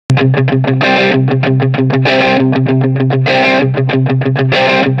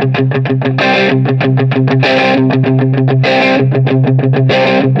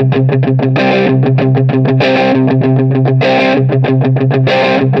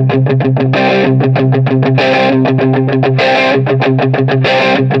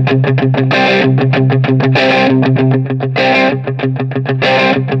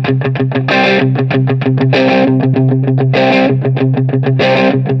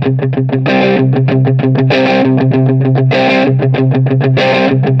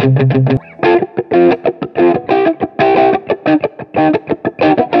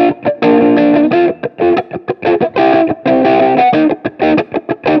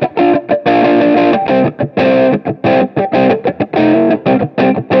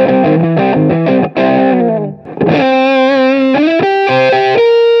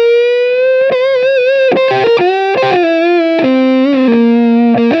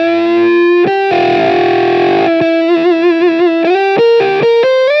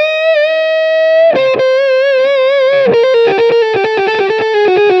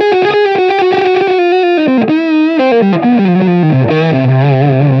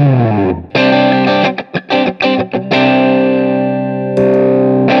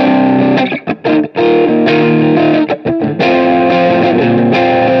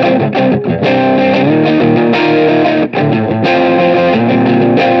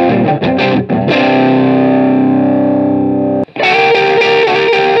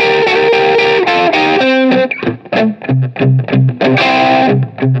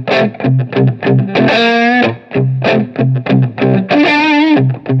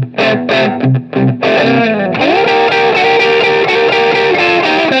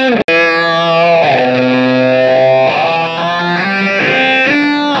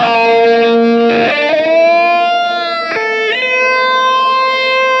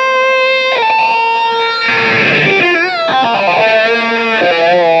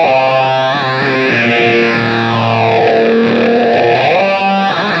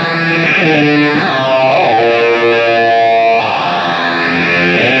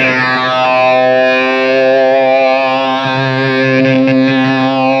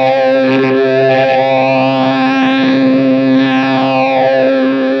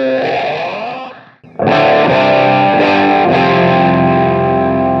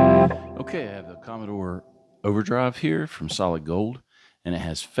Commodore Overdrive here from Solid Gold, and it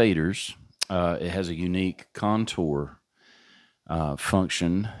has faders. It has a unique contour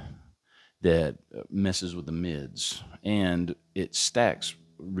function that messes with the mids, and it stacks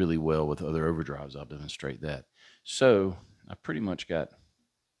really well with other overdrives. I'll demonstrate that. So I pretty much got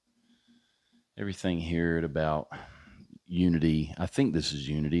everything here at about Unity. I think this is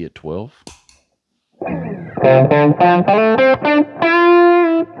Unity at 12.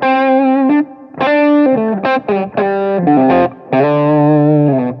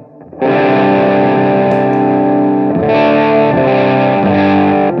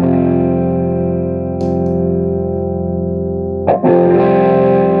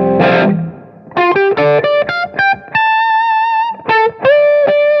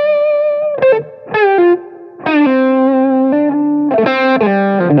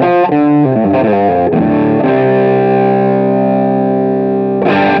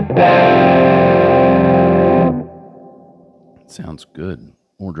 Sounds good.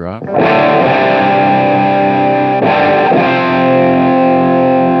 More drop. More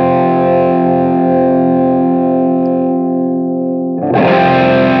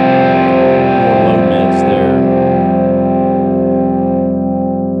low mids there.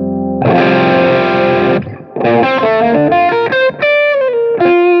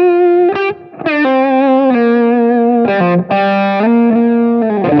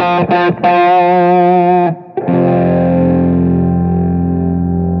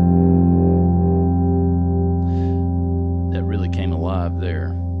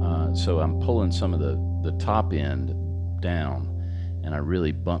 So I'm pulling some of the top end down, and I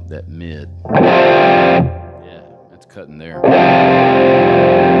really bump that mid. Yeah, that's cutting there.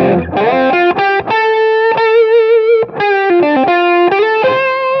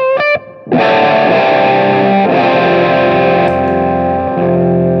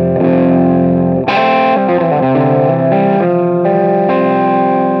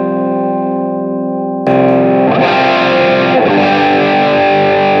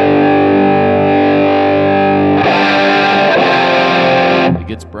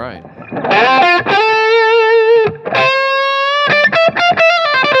 Gets bright.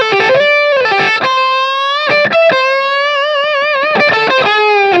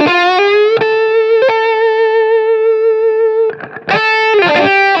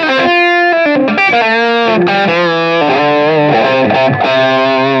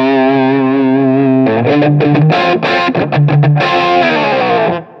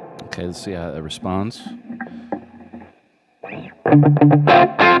 Okay, let's see how that responds.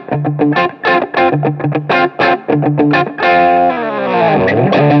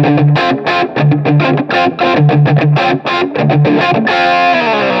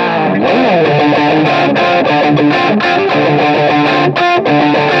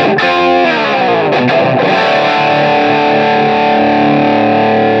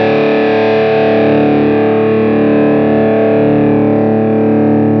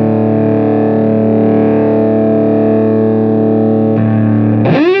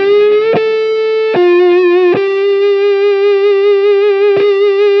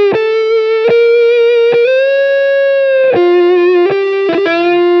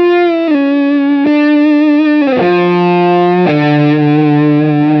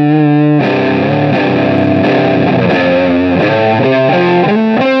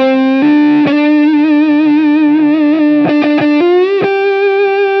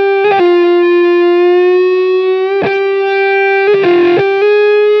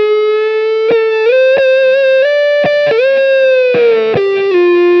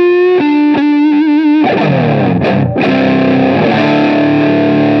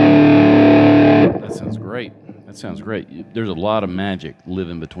 That sounds great. There's a lot of magic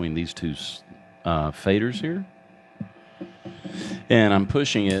living between these two faders here. And I'm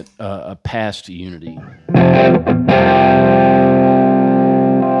pushing it past unity. Go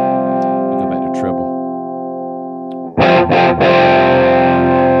back to treble.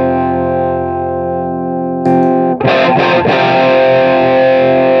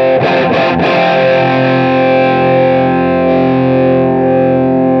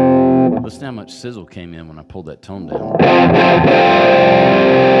 Listen how much sizzle came in when I pulled that tone down.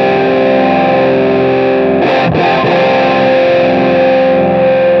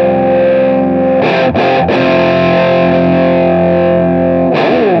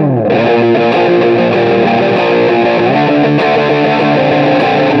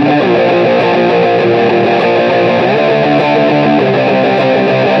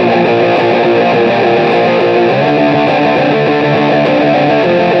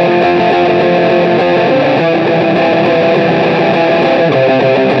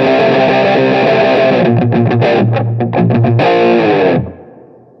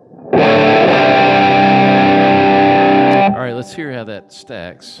 Let's hear how that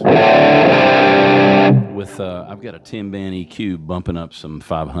stacks with, I've got a 10-band EQ bumping up some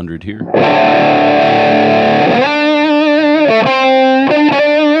 500 here.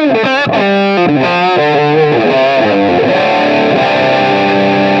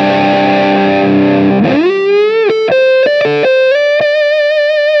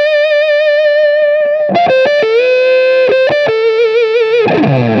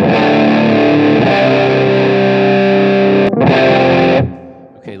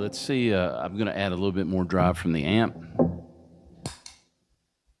 Okay, let's see, I'm going to add a little bit more drive from the amp.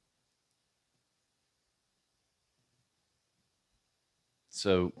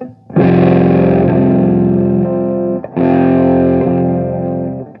 So, a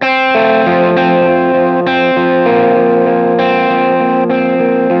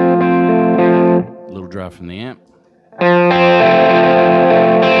little drive from the amp.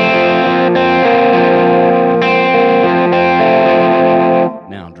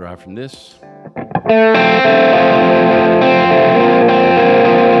 Now drive from this.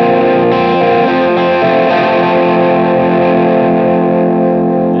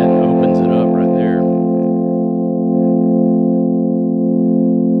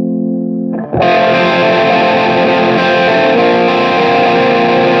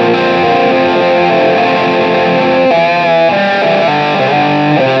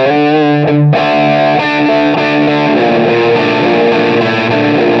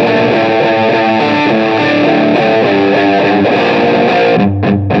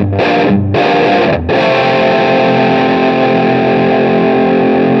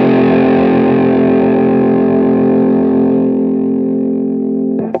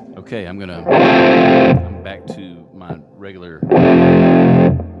 Okay, I'm back to my regular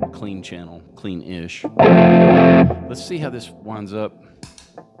clean channel, clean-ish. Let's see how this winds up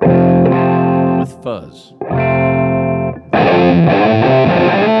with fuzz.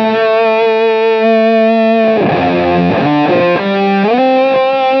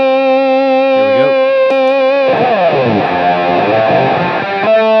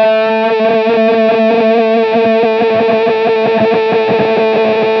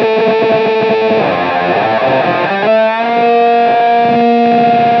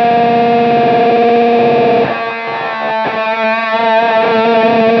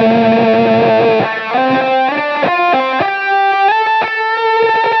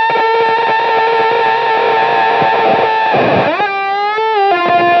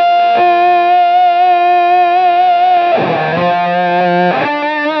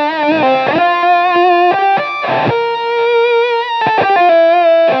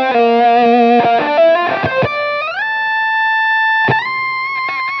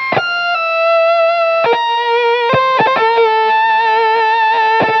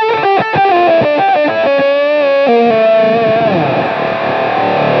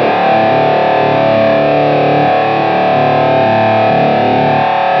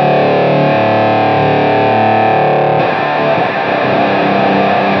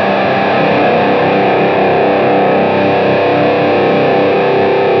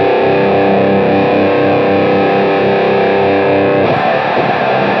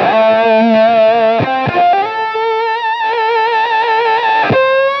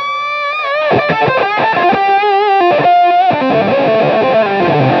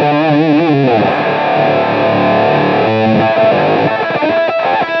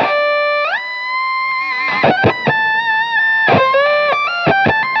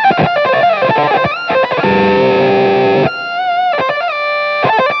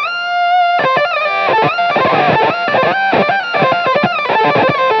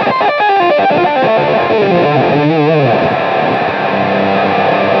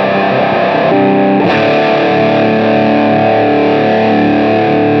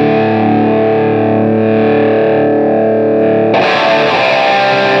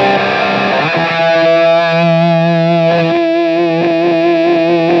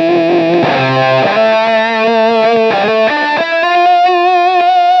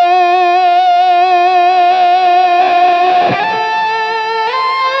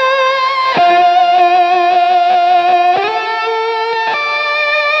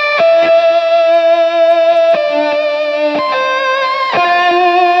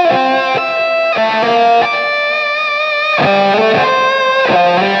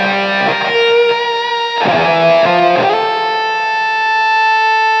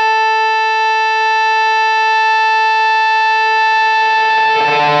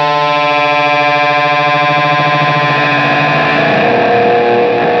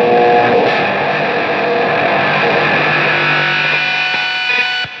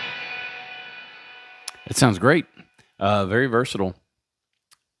 Sounds great. Very versatile.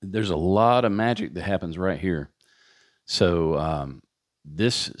 There's a lot of magic that happens right here. So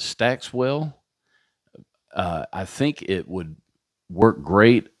this stacks well. I think it would work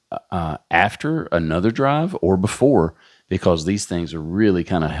great after another drive or before, because these things are really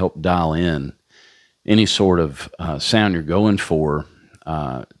kind of help dial in any sort of sound you're going for.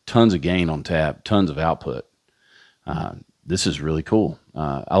 Tons of gain on tap, tons of output. This is really cool.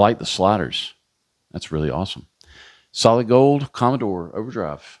 I like the sliders. That's really awesome. Solid Gold, Commodore,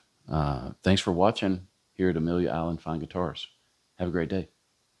 Overdrive. Thanks for watching here at Amelia Island Fine Guitars. Have a great day.